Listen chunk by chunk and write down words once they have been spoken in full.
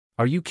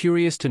Are you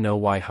curious to know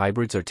why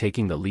hybrids are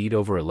taking the lead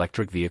over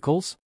electric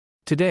vehicles?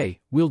 Today,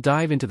 we'll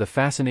dive into the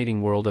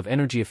fascinating world of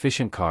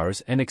energy-efficient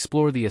cars and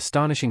explore the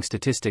astonishing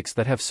statistics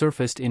that have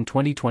surfaced in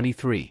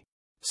 2023.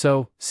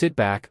 So, sit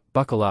back,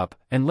 buckle up,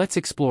 and let's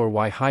explore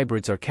why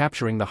hybrids are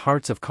capturing the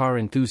hearts of car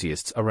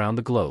enthusiasts around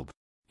the globe.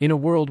 In a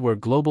world where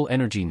global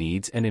energy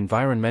needs and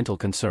environmental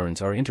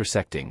concerns are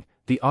intersecting,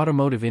 the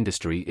automotive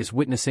industry is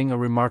witnessing a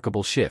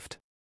remarkable shift.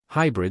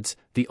 Hybrids,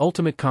 the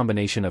ultimate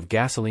combination of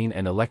gasoline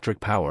and electric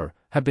power,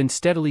 have been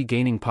steadily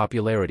gaining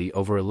popularity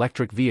over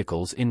electric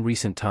vehicles in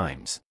recent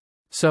times.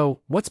 So,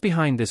 what's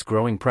behind this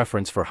growing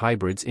preference for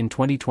hybrids in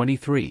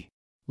 2023?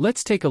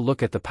 Let's take a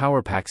look at the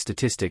power pack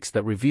statistics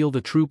that reveal the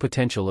true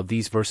potential of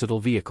these versatile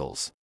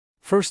vehicles.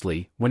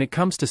 Firstly, when it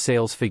comes to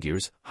sales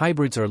figures,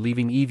 hybrids are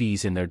leaving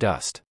EVs in their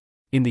dust.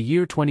 In the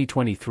year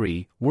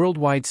 2023,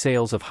 worldwide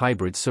sales of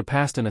hybrids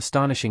surpassed an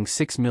astonishing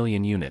 6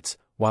 million units,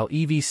 while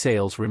EV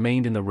sales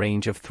remained in the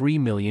range of 3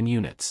 million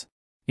units.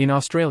 In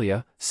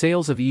Australia,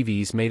 sales of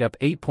EVs made up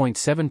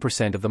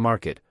 8.7% of the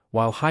market,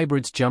 while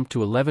hybrids jumped to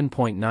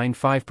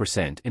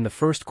 11.95% in the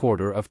first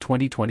quarter of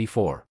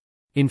 2024.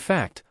 In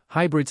fact,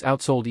 hybrids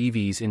outsold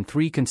EVs in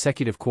 3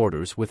 consecutive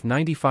quarters with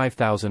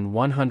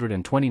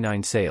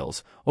 95,129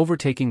 sales,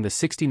 overtaking the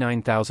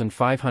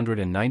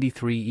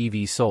 69,593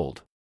 EVs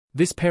sold.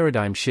 This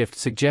paradigm shift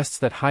suggests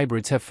that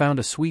hybrids have found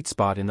a sweet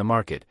spot in the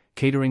market,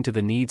 catering to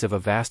the needs of a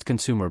vast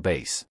consumer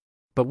base.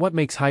 But what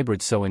makes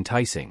hybrids so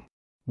enticing?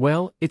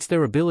 Well, it's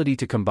their ability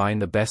to combine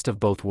the best of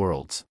both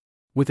worlds.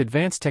 With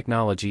advanced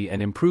technology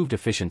and improved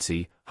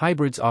efficiency,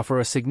 hybrids offer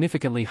a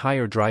significantly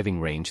higher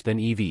driving range than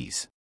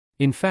EVs.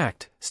 In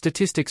fact,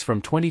 statistics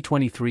from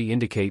 2023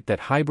 indicate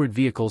that hybrid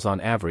vehicles on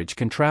average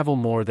can travel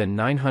more than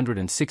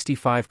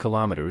 965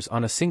 kilometers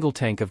on a single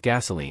tank of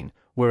gasoline,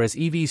 whereas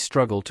EVs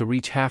struggle to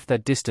reach half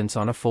that distance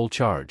on a full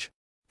charge.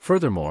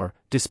 Furthermore,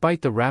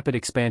 despite the rapid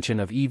expansion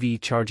of EV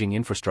charging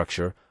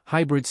infrastructure,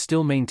 hybrids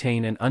still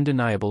maintain an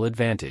undeniable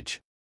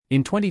advantage.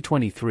 In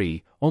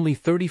 2023, only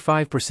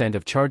 35%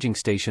 of charging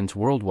stations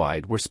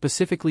worldwide were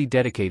specifically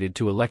dedicated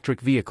to electric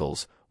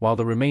vehicles, while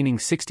the remaining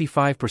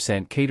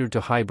 65% catered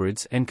to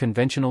hybrids and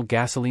conventional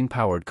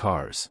gasoline-powered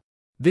cars.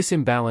 This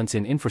imbalance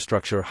in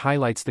infrastructure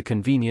highlights the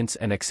convenience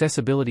and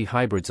accessibility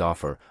hybrids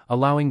offer,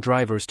 allowing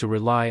drivers to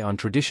rely on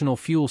traditional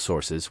fuel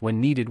sources when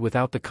needed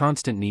without the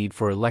constant need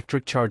for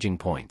electric charging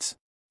points.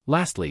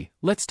 Lastly,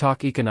 let's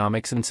talk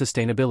economics and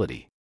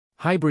sustainability.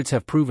 Hybrids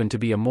have proven to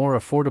be a more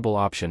affordable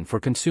option for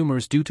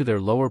consumers due to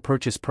their lower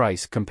purchase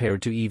price compared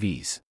to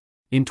EVs.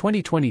 In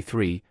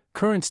 2023,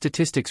 current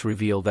statistics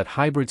reveal that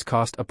hybrids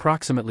cost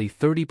approximately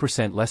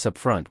 30% less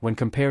upfront when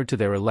compared to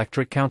their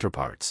electric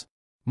counterparts.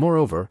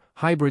 Moreover,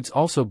 hybrids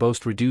also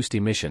boast reduced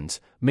emissions,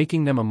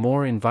 making them a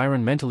more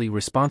environmentally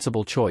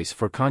responsible choice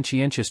for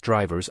conscientious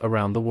drivers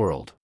around the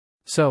world.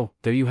 So,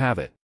 there you have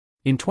it.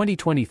 In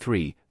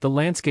 2023, the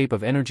landscape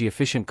of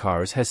energy-efficient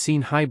cars has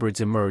seen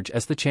hybrids emerge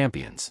as the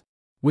champions.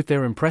 With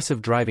their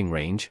impressive driving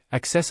range,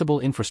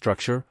 accessible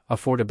infrastructure,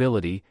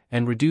 affordability,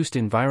 and reduced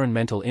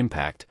environmental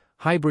impact,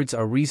 hybrids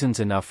are reasons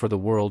enough for the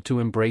world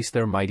to embrace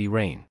their mighty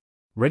reign.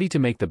 Ready to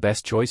make the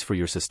best choice for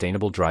your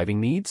sustainable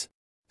driving needs?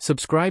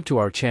 Subscribe to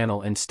our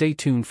channel and stay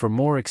tuned for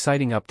more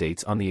exciting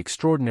updates on the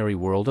extraordinary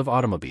world of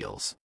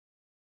automobiles.